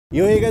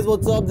Yo, hey guys,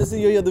 what's up? This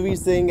is your Yadhuvir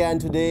saying, and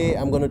today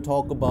I'm gonna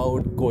talk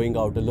about going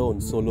out alone,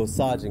 solo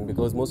sarging,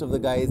 because most of the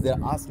guys, they're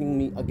asking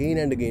me again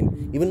and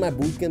again, even my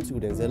bootcamp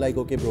students, they're like,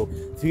 okay bro,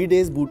 3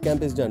 days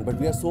bootcamp is done, but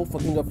we are so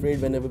fucking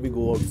afraid whenever we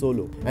go out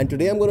solo. And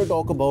today I'm gonna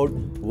talk about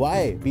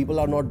why people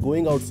are not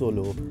going out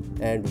solo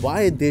and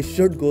why they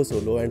should go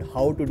solo and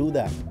how to do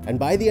that. And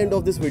by the end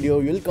of this video,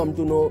 you'll come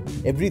to know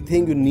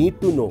everything you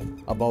need to know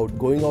about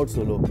going out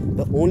solo.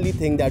 The only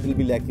thing that will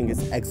be lacking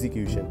is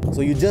execution. So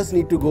you just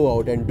need to go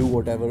out and do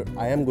whatever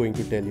I am going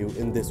to tell you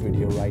in this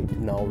video right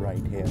now,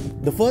 right here.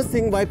 The first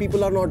thing why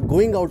people are not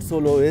going out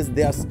solo is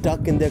they are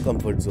stuck in their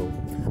comfort zone.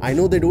 I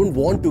know they don't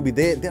want to be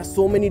there. There are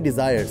so many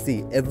desires.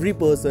 See, every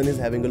person is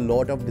having a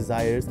lot of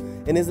desires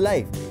in his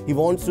life. He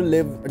wants to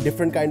live a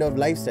different kind of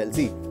lifestyle.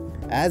 See,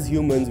 as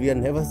humans, we are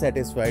never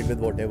satisfied with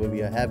whatever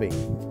we are having.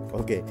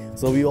 Okay,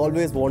 so we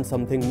always want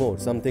something more,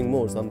 something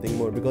more, something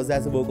more, because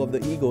that's the work of the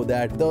ego,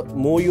 that the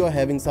more you are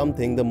having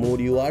something, the more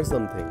you are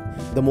something.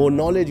 The more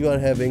knowledge you are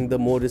having, the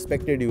more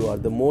respected you are.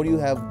 The more you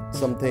have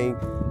something,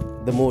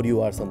 the more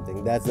you are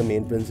something. That's the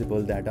main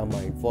principle that our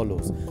mind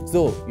follows.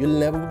 So you'll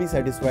never be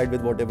satisfied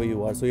with whatever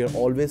you are. So you're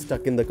always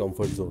stuck in the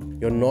comfort zone.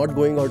 You're not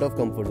going out of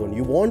comfort zone.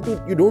 You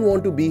don't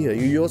want to be here.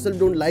 You yourself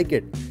don't like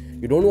it.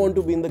 You don't want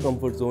to be in the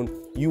comfort zone.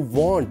 You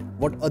want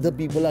what other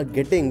people are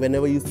getting.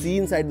 Whenever you see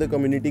inside the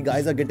community,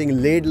 guys are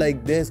getting laid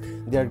like this.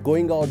 They are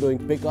going out doing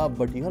pickup,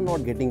 but you are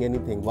not getting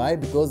anything. Why?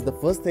 Because the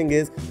first thing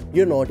is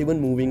you're not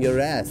even moving your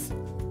ass.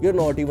 You're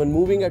not even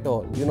moving at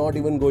all. You're not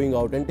even going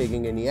out and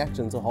taking any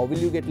action. So how will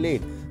you get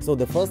laid? So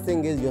the first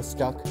thing is you're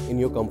stuck in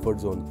your comfort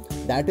zone.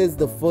 That is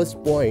the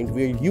first point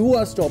where you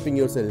are stopping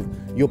yourself.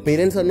 Your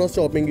parents are not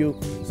stopping you.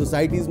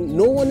 Societies,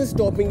 no one is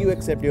stopping you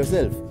except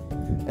yourself.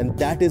 And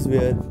that is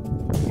where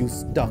you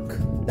stuck.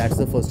 That's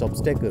the first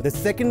obstacle. The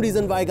second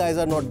reason why guys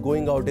are not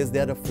going out is they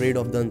are afraid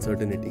of the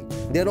uncertainty.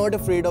 They are not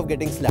afraid of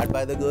getting slapped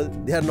by the girl.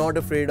 They are not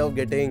afraid of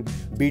getting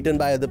beaten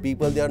by other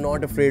people. They are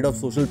not afraid of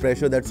social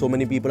pressure that so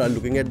many people are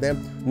looking at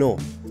them. No,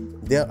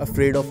 they are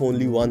afraid of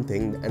only one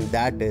thing, and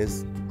that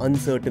is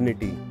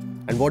uncertainty.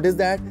 And what is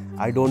that?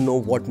 I don't know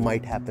what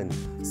might happen.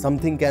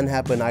 Something can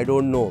happen. I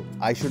don't know.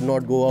 I should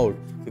not go out,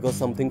 because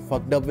something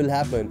fucked up will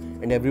happen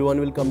and everyone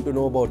will come to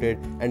know about it,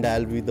 and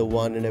I'll be the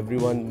one, and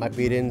everyone, my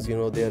parents,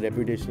 their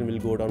reputation will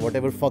go down.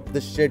 Whatever fuck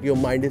the shit your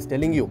mind is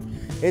telling you.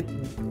 It,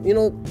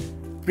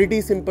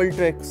 pretty simple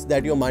tricks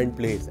that your mind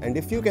plays. And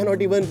if you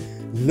cannot even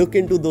look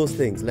into those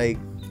things, like,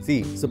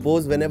 see,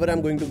 suppose whenever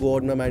I'm going to go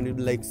out, my mind will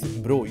be like,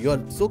 bro, you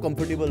are so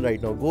comfortable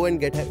right now. Go and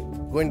get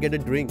a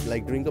drink,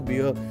 like drink a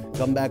beer,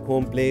 come back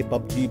home, play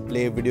PUBG,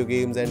 play video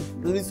games, and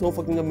it will be so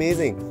fucking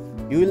amazing.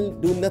 You will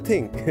do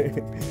nothing.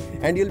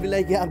 And you'll be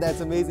like, yeah, that's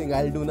amazing.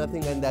 I'll do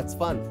nothing, and that's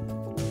fun.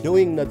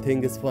 Doing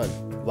nothing is fun.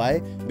 Why?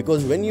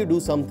 Because when you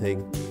do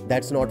something,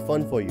 that's not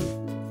fun for you.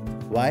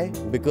 Why?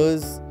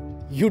 Because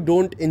you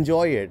don't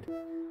enjoy it.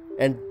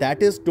 And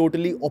that is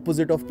totally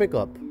opposite of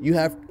pickup. You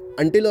have,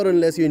 until or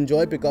unless you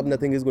enjoy pickup,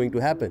 nothing is going to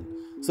happen.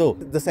 So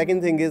the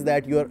second thing is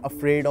that you are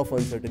afraid of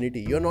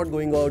uncertainty. You're not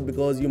going out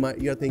because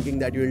you're thinking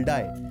that you will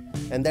die.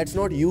 And that's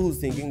not you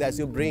thinking, that's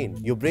your brain.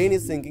 Your brain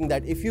is thinking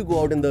that if you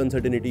go out in the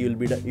uncertainty, you'll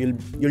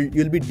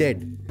be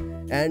dead.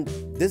 And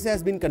this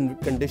has been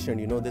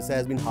conditioned, this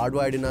has been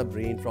hardwired in our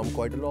brain from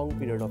quite a long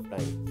period of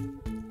time.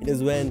 It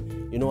is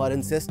when, our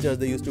ancestors,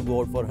 they used to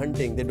go out for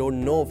hunting. They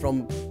don't know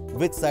from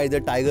which side the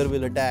tiger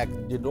will attack.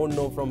 They don't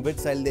know from which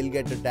side they'll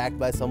get attacked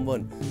by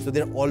someone. So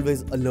they're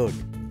always alert.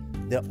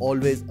 They're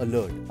always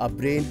alert. Our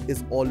brain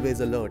is always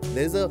alert.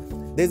 There's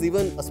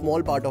even a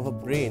small part of a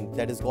brain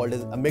that is called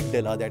as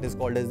amygdala, that is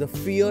called as the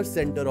fear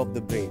center of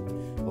the brain.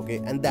 Okay,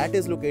 and that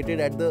is located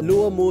at the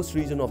lowermost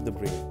region of the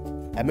brain.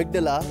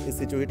 Amygdala is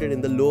situated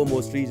in the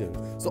lowermost region.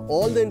 So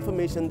all the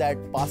information that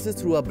passes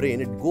through our brain,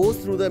 it goes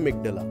through the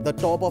amygdala, the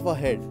top of our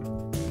head.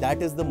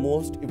 That is the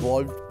most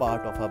evolved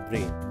part of our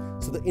brain.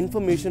 So the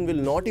information will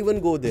not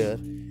even go there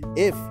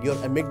if your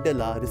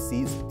amygdala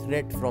receives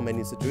threat from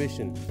any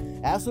situation.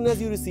 As soon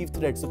as you receive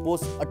threat,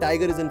 suppose a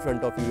tiger is in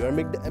front of you, your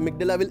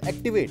amygdala will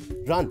activate.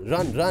 Run,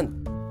 run,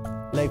 run.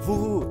 Like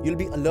woo, you'll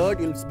be alert,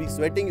 you'll be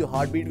sweating, your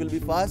heartbeat will be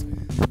fast.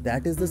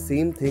 That is the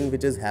same thing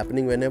which is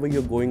happening whenever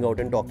you're going out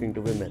and talking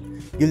to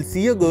women. You'll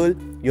see a girl,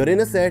 you're in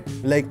a set,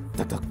 like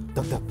tuck, tuck,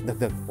 tuck, tuck, tuck,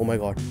 tuck. Oh my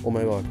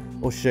god,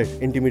 oh shit,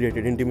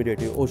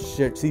 intimidated, oh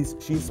shit,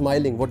 she's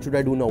smiling, what should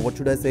I do now, what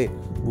should I say?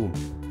 Boom.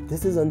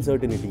 This is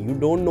uncertainty. You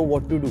don't know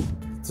what to do.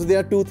 So there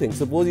are two things.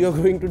 Suppose you're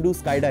going to do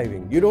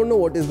skydiving. You don't know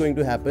what is going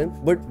to happen.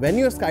 But when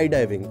you're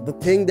skydiving, the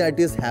thing that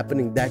is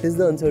happening, that is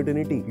the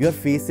uncertainty. You're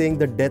facing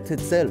the death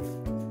itself.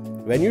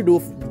 When you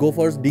go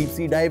for deep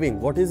sea diving,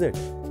 what is it?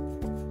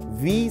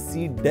 We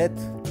see death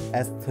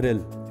as thrill.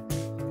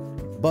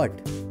 But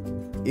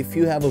if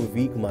you have a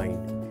weak mind,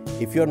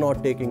 if you're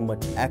not taking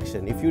much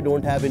action, if you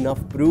don't have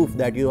enough proof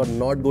that you are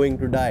not going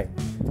to die,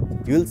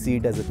 you'll see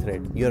it as a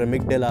threat. Your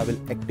amygdala will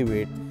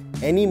activate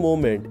any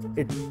moment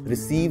it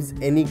receives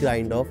any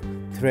kind of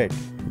threat.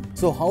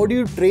 So how do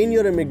you train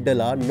your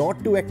amygdala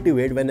not to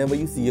activate whenever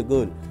you see a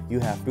girl? You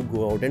have to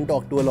go out and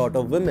talk to a lot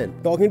of women.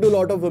 Talking to a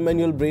lot of women,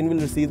 your brain will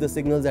receive the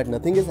signals that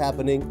nothing is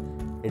happening.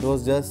 It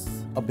was just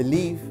a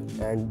belief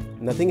and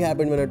nothing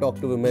happened when I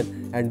talked to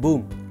women, and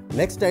boom,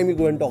 next time you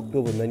go and talk to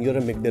a woman, your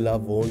amygdala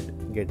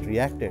won't get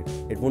reacted.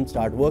 It won't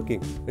start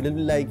working. It'll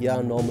be like,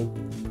 yeah, normal.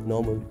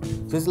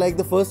 So it's like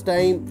the first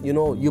time,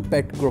 you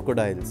pet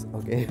crocodiles,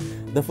 okay?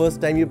 The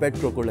first time you pet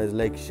crocodiles,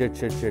 like shit,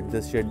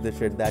 this shit,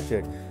 that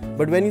shit.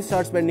 But when you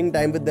start spending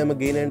time with them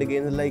again and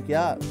again, it's like,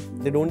 yeah,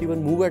 they don't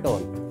even move at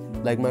all.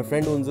 Like my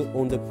friend owns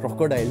a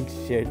crocodile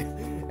shit,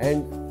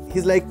 and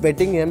he's like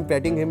petting him,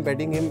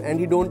 and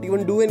he don't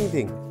even do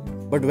anything.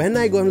 But when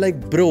I go, I'm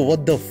like, bro,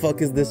 what the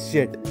fuck is this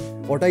shit?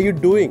 What are you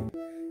doing?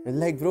 And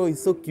like, bro,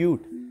 he's so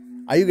cute.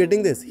 Are you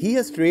getting this? He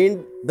has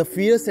trained the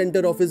fear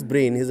center of his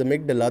brain, his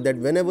amygdala, that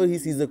whenever he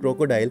sees a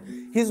crocodile,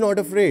 he's not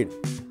afraid.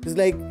 He's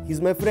like, he's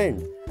my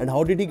friend. And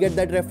how did he get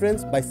that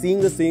reference? By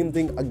seeing the same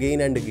thing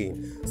again and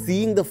again.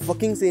 Seeing the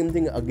fucking same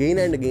thing again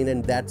and again,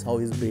 and that's how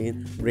his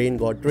brain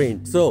got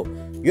trained. So,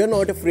 you're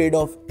not afraid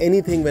of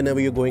anything whenever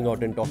you're going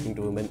out and talking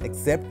to women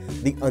except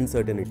the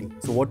uncertainty.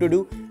 So what to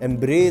do?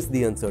 Embrace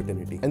the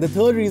uncertainty. And the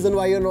third reason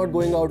why you're not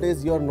going out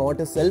is you're not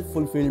a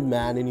self-fulfilled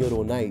man in your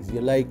own eyes.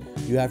 You're like,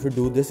 you have to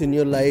do this in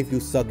your life, you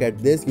suck at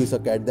this, you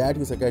suck at that,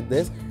 you suck at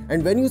this.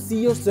 And when you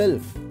see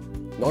yourself,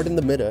 not in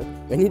the mirror,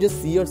 when you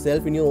just see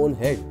yourself in your own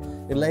head,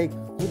 you're like,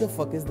 who the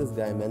fuck is this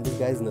guy, man? This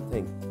guy is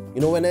nothing.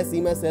 When I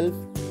see myself,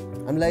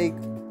 I'm like,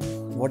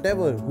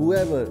 whatever,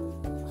 whoever,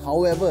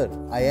 however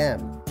I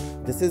am.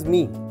 This is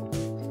me,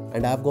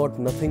 and I've got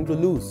nothing to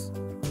lose.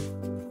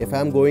 If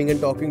I'm going and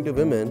talking to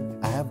women,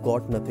 I have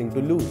got nothing to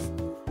lose.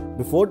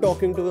 Before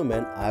talking to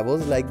women, I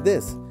was like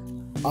this.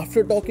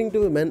 After talking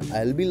to women,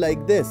 I'll be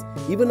like this.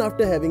 Even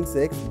after having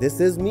sex, this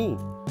is me.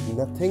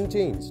 Nothing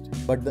changed.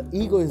 But the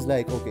ego is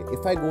like, okay,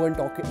 if I'm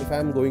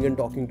going and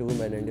talking to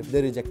women, and if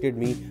they rejected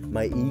me,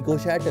 my ego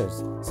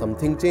shatters.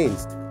 Something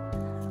changed.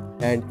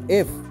 And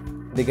if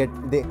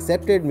they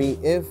accepted me,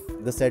 if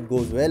the set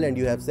goes well and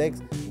you have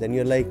sex, then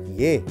you're like,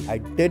 yay, I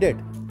did it.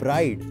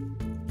 Pride.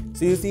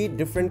 So you see,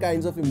 different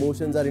kinds of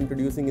emotions are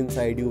introducing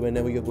inside you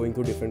whenever you're going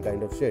through different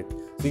kind of shit.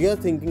 So you're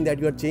thinking that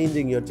you're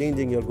changing,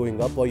 you're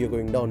going up or you're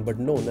going down, but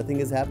no, nothing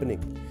is happening.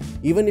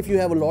 Even if you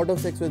have a lot of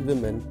sex with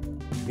women,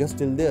 you're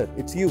still there.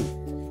 It's you.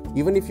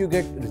 Even if you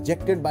get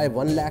rejected by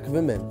 1 lakh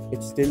women,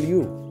 it's still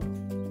you.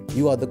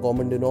 You are the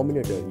common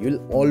denominator.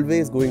 You'll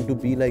always going to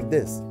be like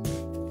this.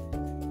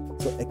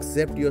 So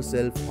accept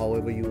yourself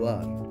however you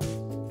are.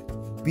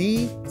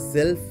 Be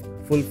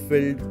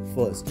self-fulfilled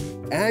first.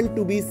 And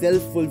to be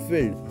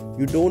self-fulfilled,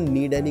 you don't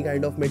need any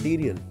kind of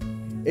material.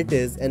 It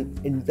is an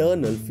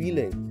internal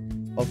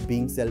feeling of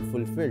being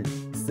self-fulfilled,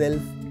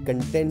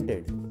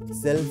 self-contented,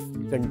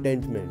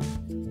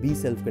 self-contentment. Be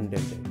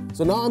self-contented.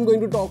 So now I'm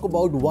going to talk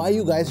about why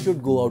you guys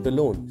should go out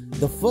alone.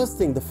 The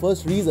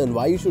first reason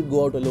why you should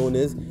go out alone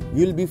is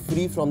you'll be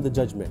free from the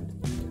judgment.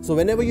 So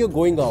whenever you're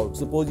going out,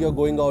 suppose you're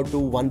going out to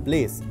one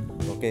place,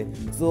 okay,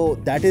 so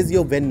that is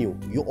your venue.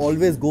 You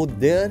always go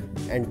there,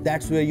 and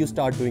that's where you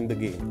start doing the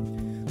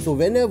game. So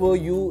whenever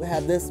you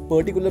have this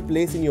particular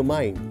place in your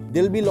mind,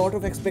 there'll be a lot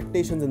of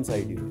expectations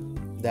inside you.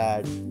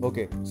 That,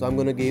 okay, so I'm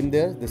gonna game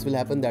there, this will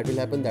happen, that will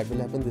happen, that will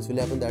happen, this will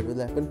happen, that will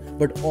happen.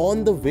 But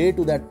on the way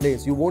to that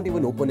place, you won't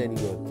even open any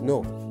door.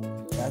 No.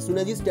 As soon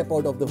as you step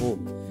out of the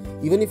home,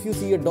 even if you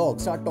see a dog,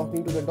 start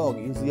talking to the dog.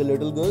 You see a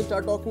little girl,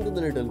 start talking to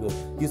the little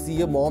girl. You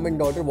see a mom and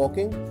daughter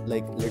walking,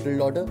 like little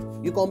daughter,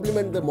 you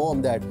compliment the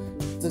mom that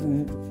it's a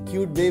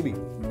cute baby.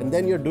 And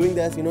then you're doing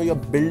this, you're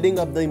building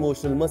up the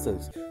emotional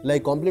muscles.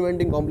 Like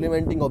complimenting,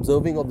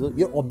 observing.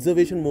 Your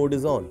observation mode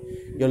is on.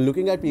 You're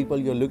looking at people,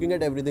 you're looking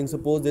at everything.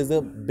 Suppose there's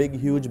a big,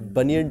 huge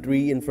banyan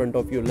tree in front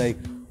of you. Like,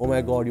 oh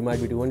my god, you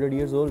might be 200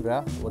 years old,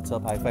 bruh. What's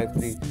up, high five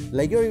tree.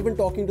 Like, you're even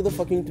talking to the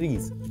fucking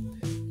trees.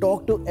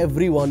 Talk to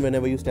everyone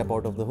whenever you step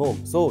out of the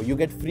home. So you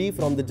get free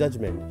from the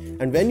judgment.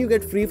 And when you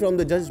get free from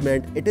the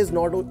judgment, it is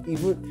not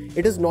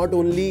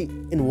only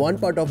in one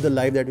part of the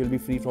life that you'll be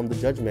free from the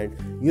judgment.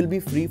 You'll be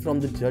free from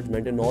the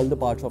judgment in all the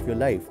parts of your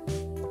life.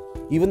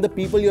 Even the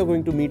people you're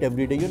going to meet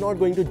every day, you're not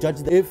going to judge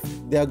them if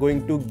they are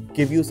going to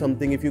give you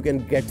something, if you can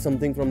get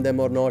something from them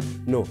or not.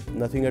 No,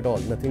 nothing at all.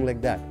 Nothing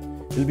like that.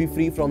 You'll be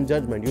free from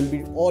judgment.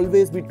 You'll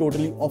always be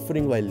totally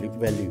offering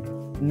value.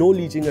 No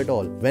leeching at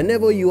all.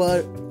 Whenever you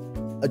are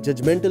a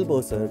judgmental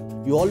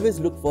person, you always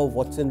look for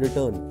what's in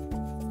return.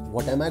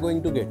 What am I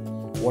going to get?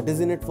 What is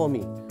in it for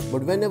me?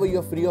 But whenever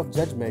you're free of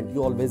judgment,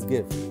 you always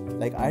give.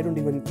 Like, I don't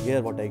even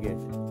care what I get.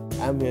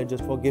 I'm here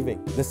just for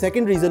giving. The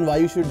second reason why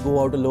you should go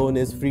out alone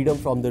is freedom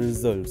from the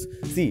results.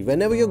 See,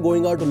 whenever you're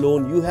going out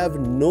alone, you have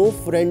no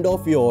friend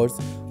of yours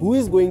who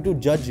is going to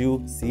judge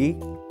you. See,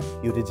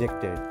 you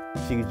rejected.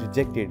 She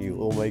rejected you.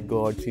 Oh my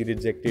god, she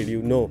rejected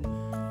you. No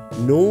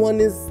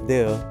one is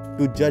there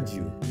to judge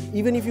you.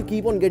 Even if you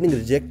keep on getting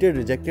rejected,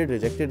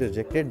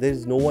 there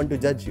is no one to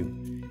judge you.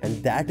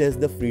 And that is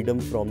the freedom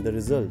from the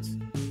results.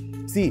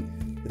 See,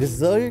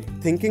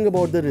 thinking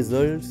about the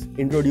results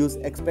introduce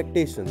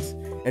expectations.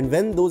 And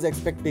when those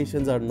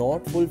expectations are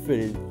not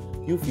fulfilled,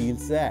 you feel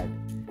sad.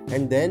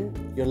 And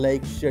then you're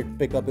like, shit,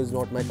 pickup is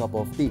not my cup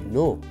of tea.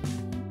 No,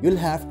 you'll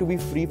have to be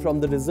free from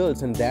the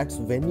results, and that's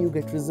when you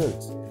get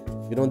results.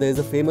 There's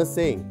a famous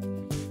saying,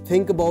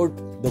 think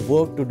about the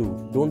work to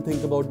do. Don't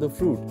think about the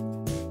fruit.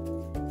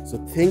 So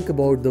think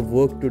about the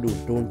work to do.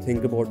 Don't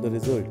think about the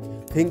result.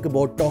 Think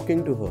about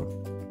talking to her.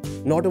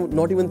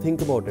 Not even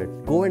think about it.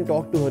 Go and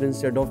talk to her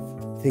instead of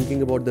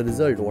thinking about the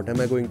result. What am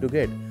I going to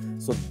get?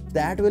 So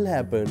that will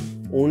happen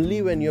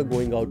only when you're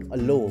going out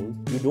alone.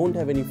 You don't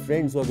have any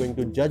friends who are going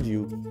to judge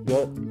you.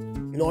 You're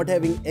not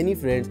having any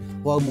friends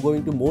who are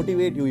going to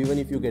motivate you even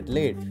if you get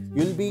late.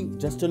 You'll be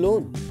just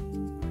alone.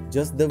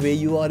 Just the way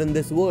you are in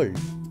this world.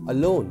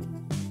 Alone.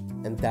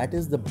 And that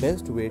is the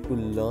best way to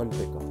learn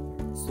pickup.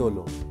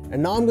 Solo.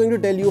 And now I'm going to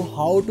tell you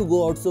how to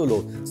go out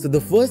solo. So the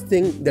first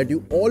thing that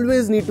you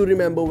always need to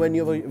remember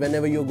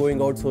whenever you're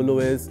going out solo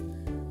is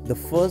the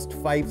first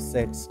 5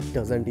 sets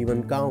doesn't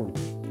even count.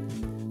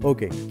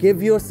 Okay,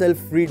 give yourself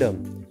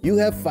freedom. You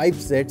have 5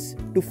 sets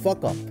to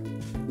fuck up.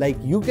 Like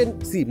you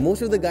can see,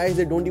 most of the guys,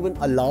 they don't even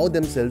allow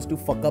themselves to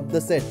fuck up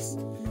the sets.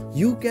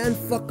 You can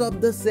fuck up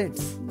the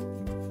sets.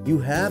 You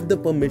have the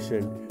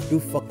permission to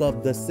fuck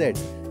up the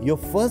sets. Your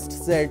first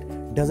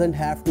set doesn't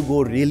have to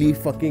go really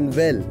fucking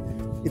well.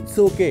 It's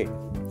okay.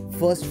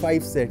 First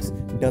 5 sets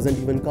doesn't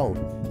even count.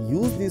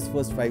 Use these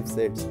first 5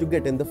 sets to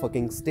get in the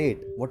fucking state,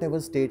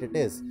 whatever state it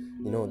is.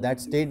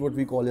 That state what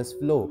we call as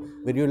flow,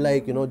 where you're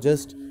like, you're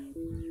just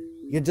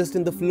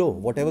in the flow.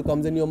 Whatever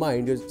comes in your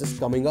mind, you're just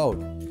coming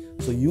out.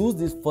 So use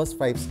these first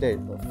 5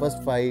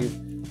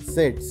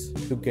 sets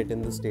to get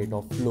in the state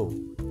of flow.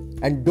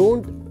 And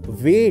don't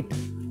wait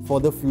for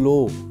the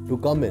flow to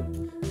come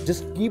in.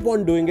 Just keep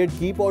on doing it,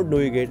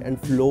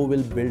 and flow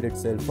will build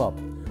itself up.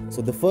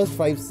 So the first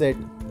 5 set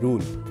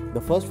rule.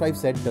 The first 5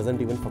 set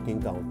doesn't even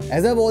fucking count.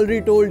 As I've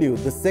already told you,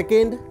 the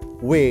second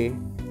way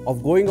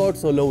of going out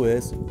solo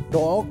is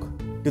talk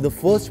to the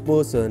first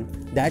person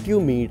that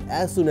you meet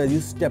as soon as you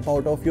step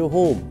out of your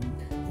home.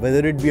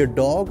 Whether it be a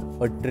dog,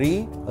 a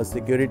tree, a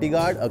security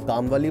guard, a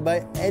kamwali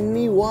bai,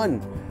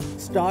 anyone,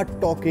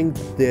 start talking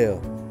there.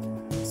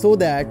 So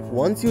that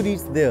once you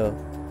reach there,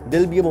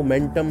 there'll be a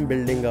momentum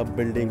building up,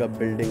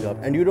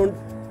 and you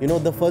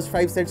don't, the first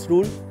 5 sets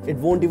rule, it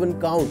won't even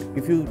count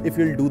if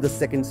you'll do the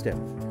second step.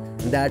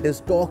 That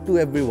is talk to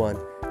everyone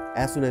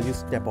as soon as you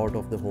step out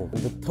of the home.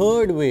 And the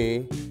third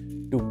way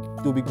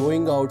to be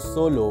going out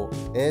solo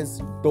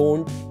is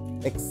don't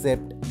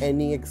accept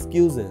any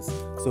excuses.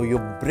 So your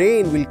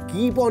brain will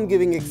keep on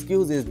giving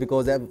excuses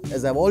because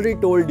as I've already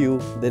told you,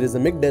 there is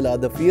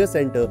amygdala, the fear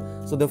center.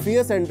 So the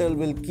fear center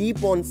will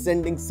keep on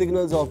sending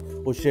signals of,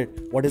 oh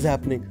shit, what is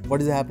happening?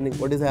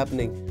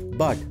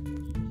 But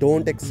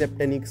don't accept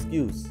any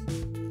excuse.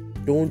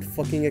 Don't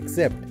fucking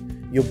accept.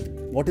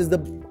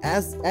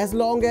 As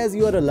long as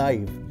you are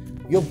alive,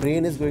 your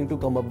brain is going to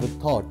come up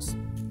with thoughts.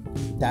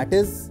 That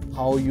is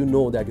how you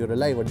know that you're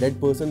alive. A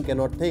dead person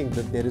cannot think,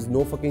 that there is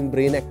no fucking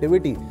brain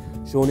activity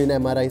shown in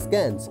MRI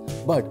scans.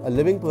 But a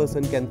living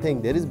person can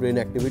think there is brain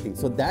activity.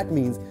 So that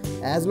means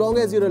as long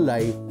as you're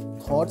alive,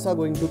 thoughts are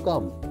going to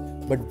come.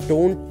 But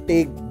don't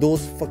take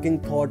those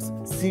fucking thoughts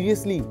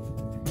seriously.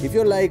 If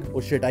you're like,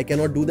 oh shit, I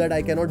cannot do that,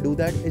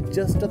 it's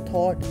just a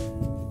thought.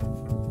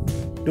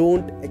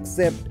 Don't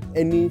accept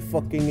any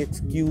fucking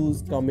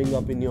excuse coming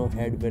up in your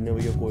head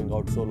whenever you're going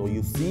out solo.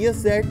 You see a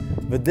set,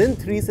 within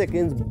 3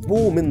 seconds,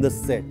 boom, in the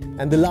set.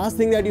 And the last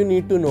thing that you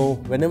need to know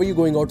whenever you're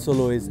going out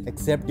solo is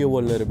accept your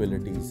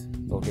vulnerabilities.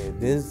 Okay,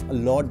 there's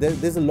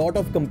a lot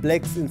of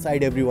complex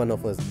inside every one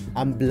of us.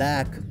 I'm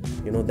black,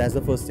 that's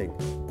the first thing.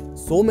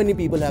 So many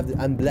people have,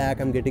 I'm black,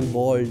 I'm getting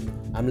bald,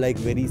 I'm like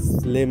very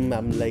slim,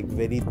 I'm like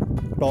very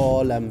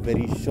tall, I'm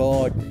very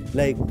short,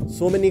 like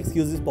so many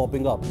excuses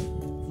popping up.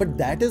 But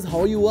that is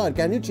how you are.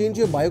 Can you change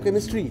your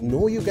biochemistry?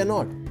 No, you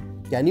cannot.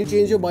 Can you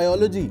change your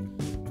biology?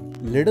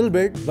 Little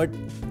bit, but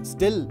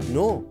still,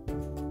 no.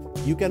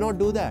 You cannot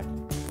do that.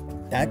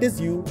 That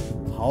is you.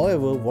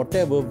 However,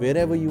 whatever,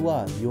 wherever you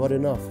are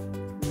enough.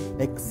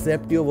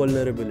 Accept your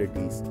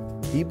vulnerabilities.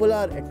 People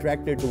are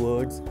attracted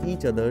towards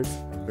each other's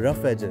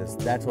rough edges.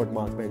 That's what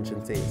Mark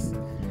Manson says.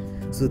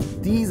 So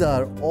these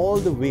are all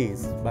the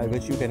ways by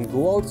which you can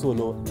go out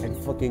solo and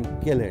fucking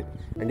kill it.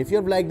 And if you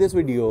have liked this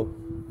video,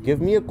 give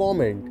me a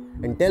comment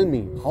and tell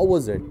me how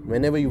was it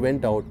whenever you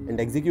went out and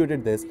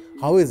executed this.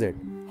 How is it?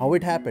 How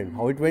it happened?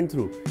 How it went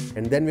through?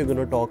 And then we're going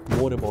to talk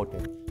more about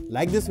it.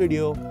 Like this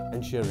video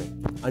and share it.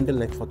 Until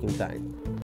next fucking time.